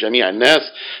ومقروءة من جميع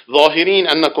الناس، ظاهرين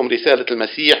أنكم رسالة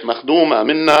المسيح، مخدومة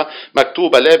منا،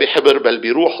 مكتوبة لا بحبر بل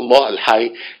بروح الله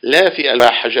الحي، لا في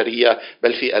ألواح حجرية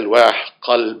بل في ألواح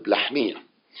قلب لحمية.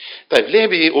 طيب ليه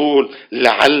بيقول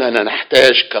لعلنا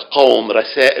نحتاج كقوم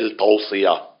رسائل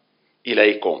توصية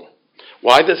إليكم?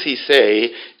 Why does he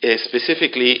say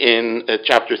specifically in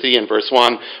chapter 3 and verse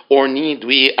 1, or need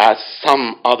we as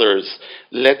some others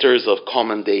letters of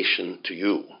commendation to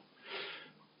you?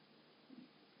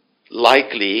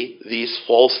 Likely these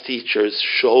false teachers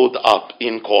showed up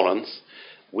in Corinth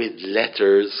with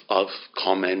letters of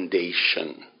commendation.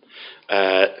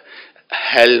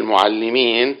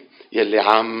 هالمعلمين يلي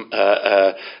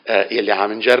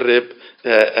عم نجرب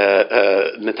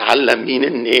نتعلم مين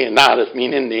هني، نعرف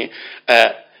مين هني،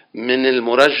 من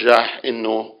المرجح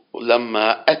انه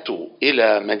لما اتوا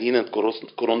الى مدينة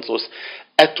كورنثوس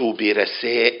اتوا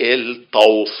برسائل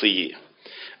توصية.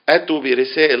 اتوا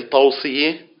برسائل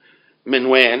توصية من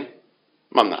وين؟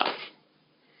 ما بنعرف.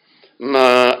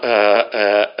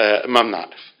 ما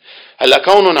بنعرف. هلا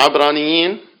كونهم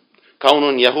عبرانيين،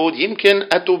 كونهم يهود، يمكن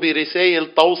اتوا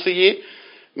برسائل توصية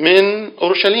من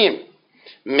اورشليم.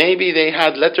 Maybe they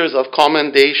had letters of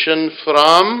commendation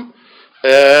from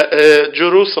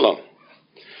Jerusalem.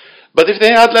 But if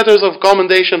they had letters of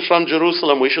commendation from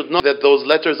Jerusalem, we should know that those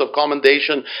letters of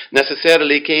commendation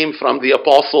necessarily came from the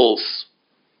apostles.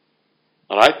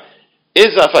 Alright?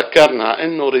 إذا فكرنا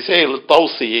إنه رسائل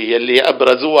التوصية يلي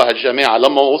أبرزوها الجماعة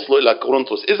لما وصلوا إلى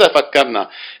كورنثوس، إذا فكرنا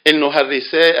إنه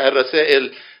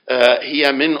هالرسائل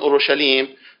هي من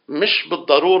أورشليم، مش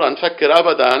بالضرورة نفكر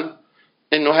أبدا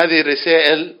إنه هذه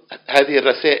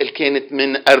الرسائل كانت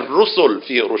من الرسل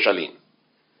في أورشليم،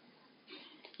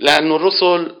 لأن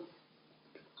الرسل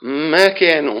ما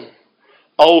كانوا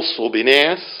أوصوا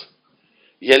بناس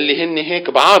يلي هن هيك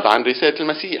بعاد عن رسالة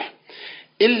المسيح،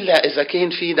 إلا إذا كان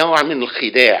في نوع من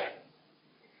الخداع،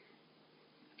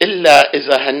 إلا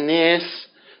إذا هالناس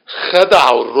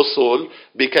خدعوا الرسل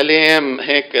بكلام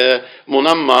هيك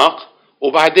منمق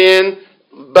وبعدين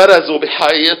برزوا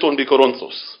بحقيقتهم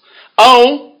بكورنثوس،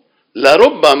 أو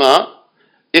لربما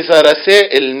إذا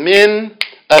رسائل من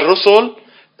الرسل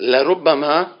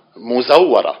لربما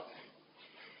مزورة،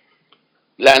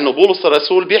 لأنه بولس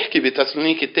الرسول بيحكي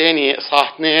بتسالونيكي الثاني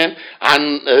إصحاح 2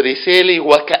 عن رسالة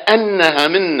وكأنها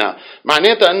منا،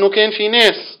 معناتها أنه كان في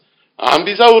ناس عم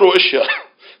بيزوروا أشياء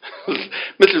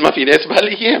مثل ما في ناس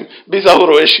بهالأيام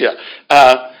بيزوروا أشياء.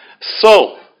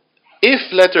 So,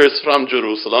 if letters from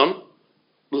Jerusalem,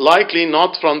 likely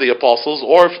not from the apostles,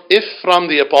 or if from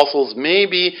the apostles,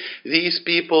 maybe these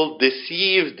people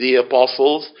deceived the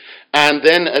apostles and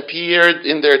then appeared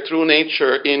in their true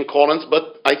nature in Corinth.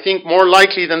 But I think more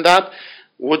likely than that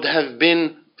would have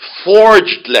been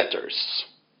forged letters.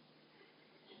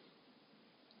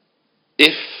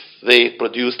 If they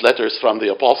produced letters from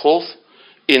the apostles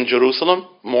in Jerusalem,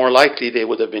 more likely they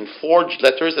would have been forged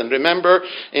letters. And remember,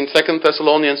 in 2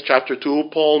 Thessalonians chapter 2,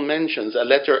 Paul mentions a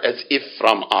letter as if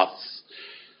from us.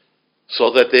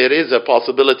 So that there is a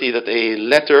possibility that a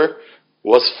letter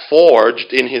was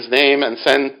forged in his name and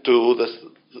sent to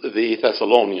the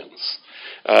Thessalonians.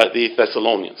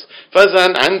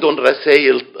 فإذا عندهم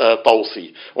رسائل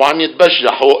توصي وعم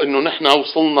يتبجحوا انه نحن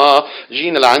وصلنا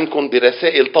جينا لعندكم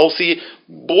برسائل توصي.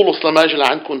 بولس لما اجى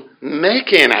لعندكم ما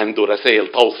كان عنده رسائل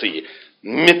توصي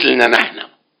مثلنا نحن.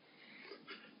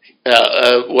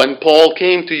 When Paul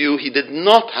came to you, he did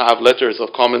not have letters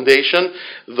of commendation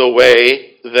the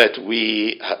way that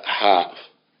we have.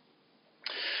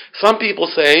 Some people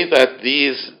say that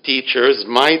these teachers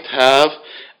might have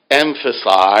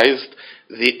emphasized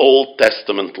the Old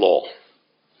Testament law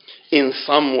in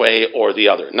some way or the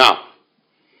other. Now,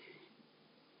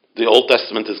 the Old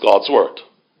Testament is God's Word.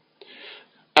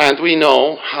 And we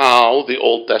know how the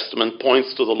Old Testament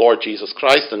points to the Lord Jesus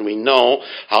Christ, and we know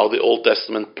how the Old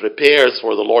Testament prepares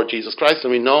for the Lord Jesus Christ,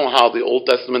 and we know how the Old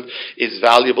Testament is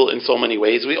valuable in so many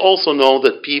ways. We also know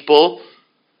that people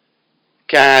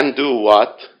can do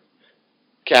what?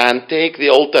 Can take the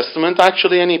Old Testament,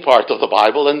 actually any part of the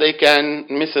Bible, and they can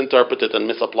misinterpret it and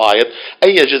misapply it.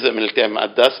 أي جزء من الكتاب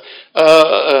المقدس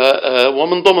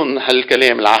ومن ضمن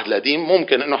هالكلام العهد القديم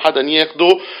ممكن إنه حدا ياخده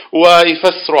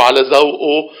ويفسره على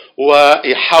ذوقه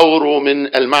ويحوروا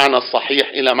من المعنى الصحيح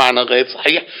إلى معنى غير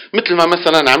صحيح مثل ما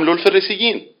مثلا عملوا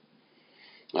الفريسيين.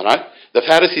 All right? The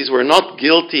Pharisees were not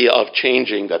guilty of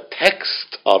changing the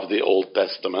text of the Old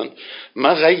Testament.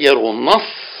 ما غيروا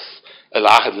نص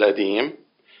العهد القديم.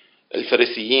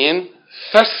 الفريسيين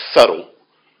فسروا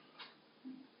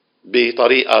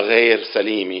بطريقة غير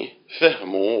سليمة،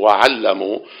 فهموا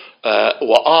وعلموا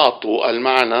وأعطوا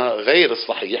المعنى غير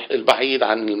الصحيح البعيد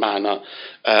عن المعنى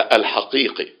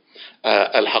الحقيقي.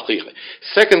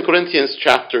 2 Corinthians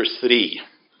chapter 3.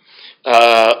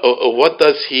 What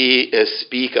does he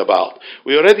speak about?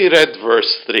 We already read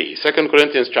verse 3. 2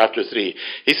 Corinthians chapter 3.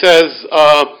 He says,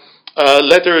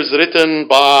 letters written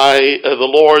by the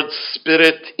Lord's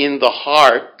Spirit in the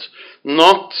heart,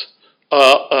 not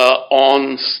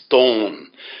on stone.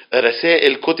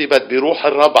 رسائل كتبت بروح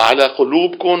الرب على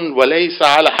قلوبكم وليس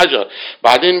على حجر.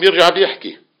 بعدين بيرجع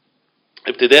بيحكي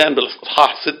ابتداء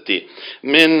بالإصحاح 6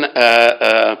 من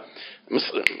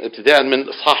ابتداء من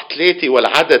إصحاح 3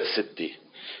 والعدد 6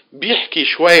 بيحكي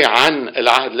شوي عن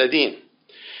العهد القديم.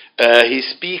 He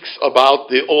speaks about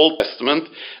the Old Testament,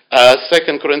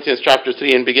 2 Corinthians chapter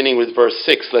 3 and beginning with verse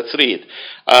 6. Let's read.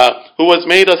 Who has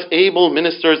made us able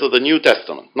ministers of the New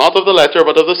Testament, not of the letter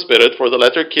but of the Spirit, for the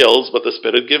letter kills but the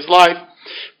Spirit gives life.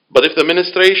 But if the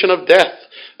ministration of death,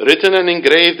 written and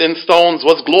engraved in stones,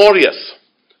 was glorious,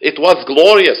 it was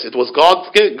glorious, it was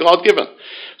God-given,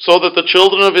 so that the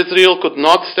children of Israel could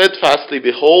not steadfastly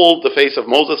behold the face of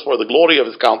Moses for the glory of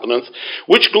his countenance,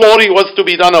 which glory was to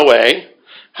be done away,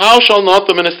 how shall not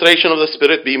the ministration of the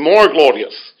Spirit be more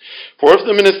glorious? For if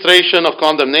the ministration of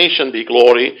condemnation be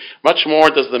glory, much more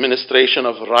does the ministration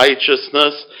of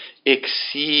righteousness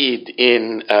exceed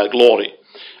in glory.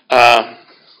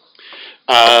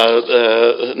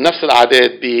 نفس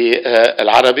العداد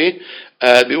بالعربي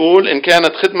بيقول إن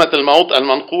كانت خدمة الموت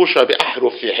المنقوشة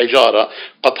بأحرف في حجارة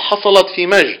قد حصلت في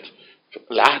مجد.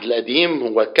 العهد القديم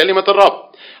هو كلمة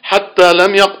الرب. حتى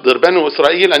لم يقدر بنو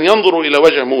إسرائيل أن ينظروا إلى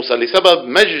وجه موسى لسبب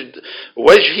مجد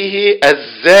وجهه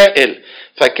الزائل.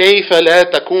 فكيف لا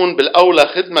تكون بالأولى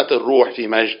خدمة الروح في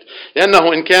مجد؟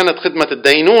 لأنه إن كانت خدمة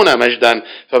الدينونة مجدا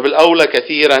فبالأولى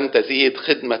كثيرا تزيد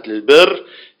خدمة البر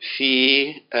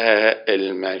في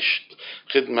المجد.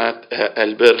 خدمة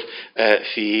البر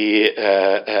في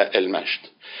المجد.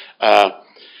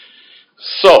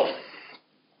 So,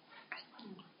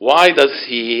 why does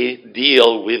he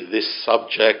deal with this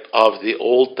subject of the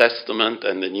Old Testament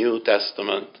and the New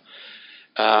Testament?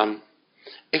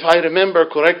 If I remember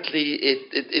correctly,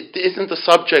 it isn't a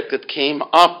subject that came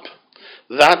up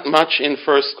that much in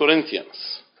 1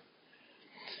 Corinthians.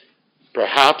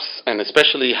 Perhaps, and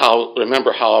especially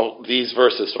remember how these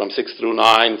verses from 6 through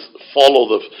 9 follow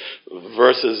the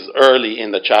verses early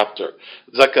in the chapter.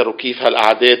 ذكروا كيف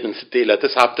هالأعداد من 6 إلى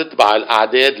 9 بتتبع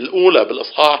الأعداد الأولى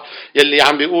بالإصحاح يلي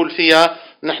عم بيقول فيها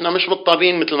نحن مش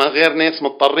مضطرين مثل ما غير ناس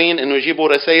مضطرين إنه يجيبوا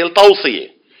رسائل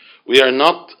توصية. We are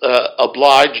not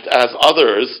obliged as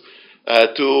others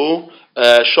to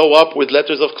show up with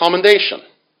letters of commendation.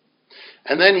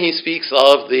 And then he speaks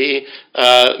of the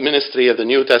ministry of the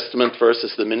New Testament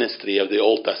versus the ministry of the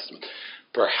Old Testament.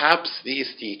 Perhaps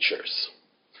these teachers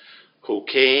who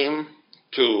came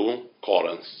to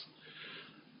Corinth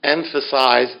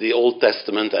emphasized the Old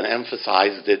Testament and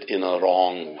emphasized it in a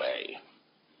wrong way.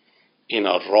 In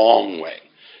a wrong way.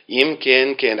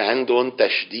 يمكن كان عندهم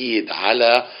تشديد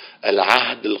على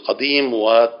العهد القديم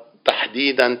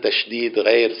وتحديدا تشديد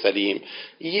غير سليم.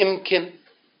 يمكن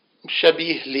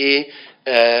شبيه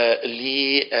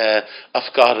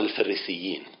لأفكار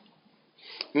الفريسيين.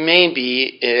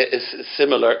 Maybe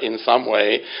similar in some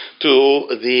way to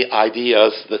the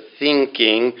ideas, the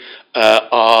thinking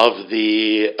of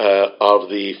the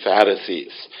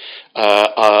Pharisees.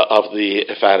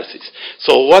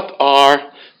 So what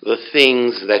are the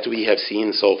things that we have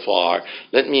seen so far?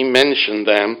 Let me mention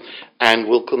them, and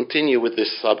we'll continue with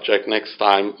this subject next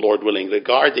time, Lord willing,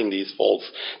 regarding these false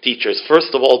teachers.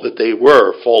 First of all, that they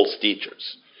were false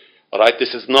teachers. All right,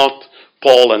 this is not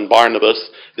Paul and Barnabas.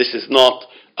 This is not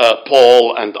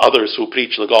Paul and others who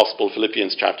preach the gospel,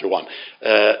 Philippians chapter 1.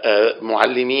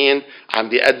 معلمين عم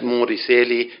بيقدموا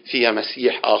رسالة فيها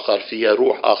مسيح آخر، فيها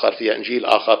روح آخر، فيها إنجيل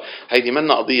آخر. هيدي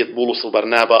منا قضية بولس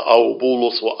وبرنابا أو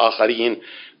بولس وآخرين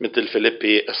مثل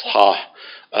فيليبي إصحاح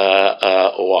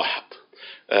 1.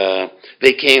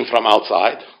 They came from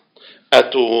outside.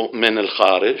 أتوا من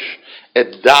الخارج.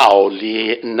 ادعوا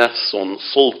لنفسهم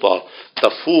سلطة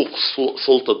تفوق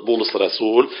سلطة بولس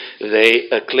الرسول. They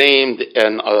claimed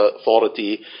an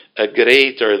authority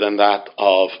greater than that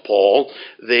of Paul.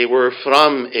 They were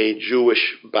from a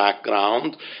Jewish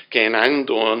background. كان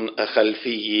عندهم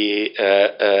خلفية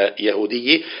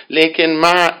يهودية لكن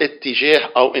مع اتجاه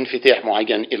أو انفتاح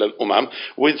معين إلى الأمم,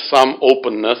 with some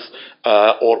openness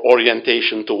or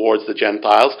orientation towards the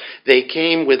Gentiles. They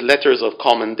came with letters of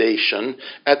commendation.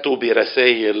 أتوا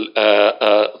برسائل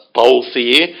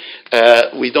توصية.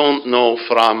 We don't know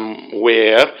from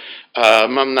where.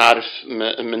 ما بنعرف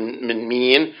من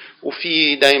مين,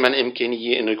 وفي دائما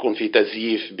إمكانية إنه يكون في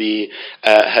تزييف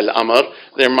بهالأمر.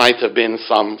 There might have been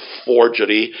some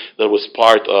forgery that was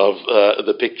part of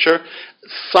the picture.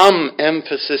 Some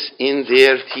emphasis in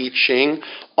their teaching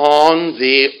on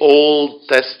the Old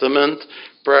Testament,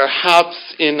 perhaps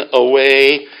in a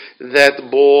way that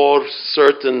bore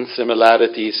certain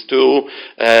similarities to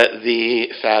the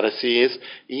Pharisees.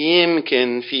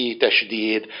 يمكن في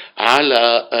تشديد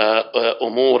على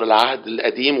أمور العهد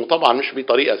القديم, وطبعا مش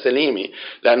بطريقة سليمة,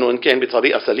 لأنه إن كان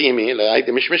بطريقة سليمة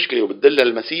هيدي مش مشكلة وبتدل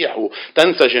المسيح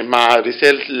وتنسجم مع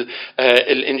رسالة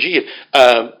الإنجيل.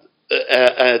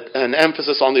 An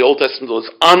emphasis on the Old Testament was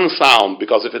unsound,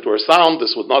 because if it were sound,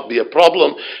 this would not be a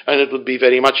problem, and it would be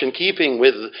very much in keeping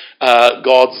with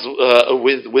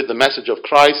with the message of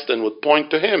Christ and would point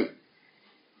to Him.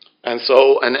 And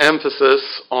so, an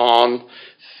emphasis on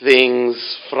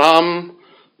things from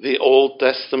the Old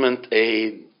Testament,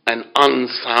 an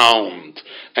unsound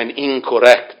and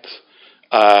incorrect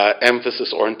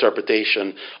emphasis or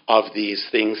interpretation of these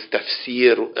things.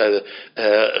 تفسير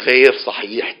غير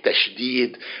صحيح,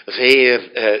 تشديد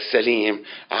غير سليم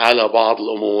على بعض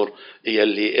الأمور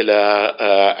يلي إلى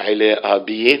علاقة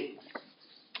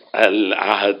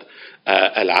بالعهد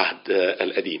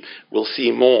القديم. We'll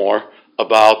see more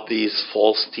about these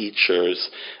false teachers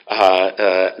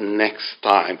next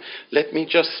time. Let me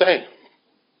just say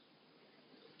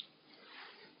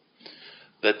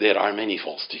that there are many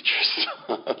false teachers.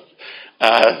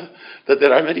 That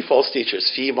there are many false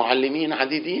teachers. في معلمين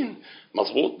عديدين.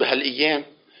 مظبوط.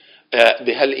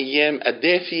 بهالأيام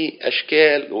قد في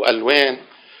أشكال وألوان,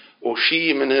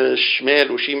 وشي من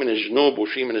الشمال وشي من الجنوب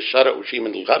وشي من الشرق وشي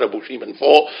من الغرب وشي من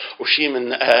فوق وشي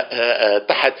من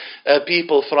تحت.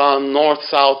 People from north,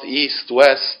 south, east,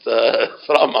 west,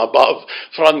 from above,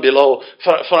 from below,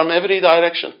 from every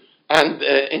direction. And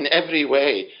in every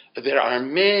way, there are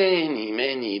many,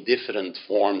 many different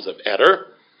forms of error,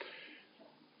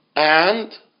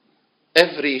 and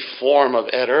every form of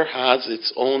error has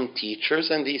its own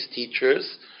teachers, and these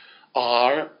teachers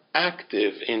are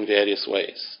active in various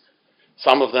ways.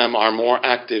 Some of them are more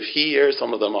active here,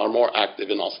 some of them are more active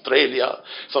in Australia,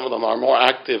 some of them are more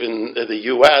active in the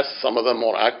US, some of them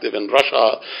more active in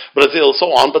Russia, Brazil, so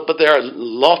on, but there are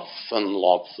lots and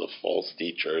lots of false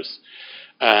teachers.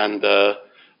 And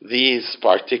these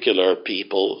particular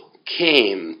people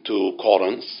came to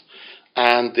Corinth,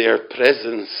 and their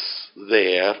presence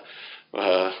there,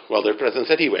 their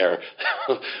presence anywhere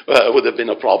would have been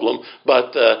a problem,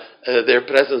 but their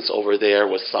presence over there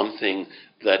was something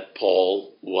that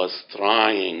Paul was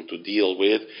trying to deal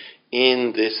with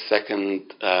in this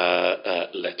second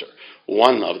letter.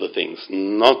 One of the things,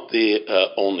 not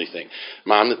the only thing.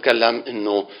 ما عم نتكلم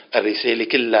إنه الرسالة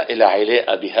كلها إلها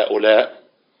علاقة بهؤلاء،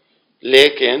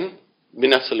 لكن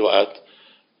بنفس الوقت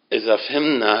إذا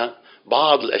فهمنا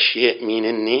بعض الأشياء مين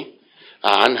إني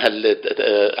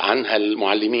عن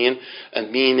هالمعلمين،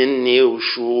 مين إني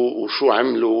وشو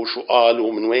عملوا وشو قالوا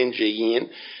ومن وين جايين،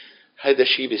 هذا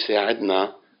الشيء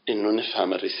بيساعدنا إنه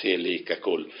نفهم الرسالة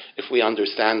ككل. If we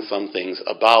understand some things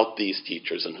about these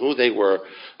teachers and who they were,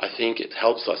 I think it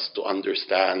helps us to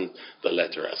understand the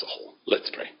letter as a whole. Let's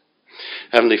pray.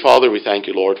 Heavenly Father, we thank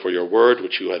you, Lord, for your word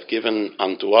which you have given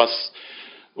unto us.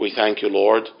 We thank you,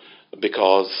 Lord,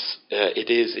 because it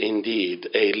is indeed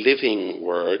a living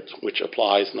word which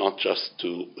applies not just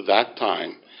to that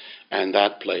time and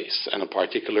that place and a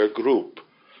particular group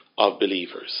of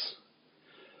believers,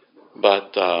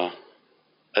 but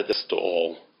addressed to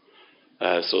all,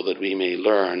 so that we may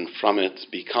learn from it,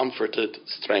 be comforted,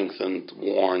 strengthened,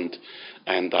 warned,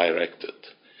 and directed.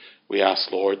 We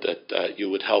ask, Lord, that you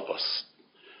would help us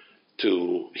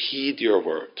to heed your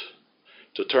word,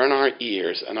 to turn our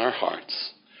ears and our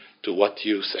hearts to what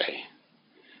you say.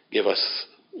 Give us,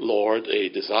 Lord, a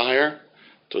desire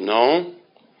to know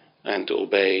and to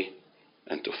obey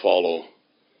and to follow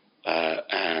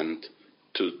and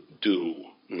to do,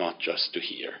 not just to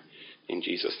hear. In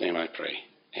Jesus' name I pray.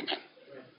 Amen.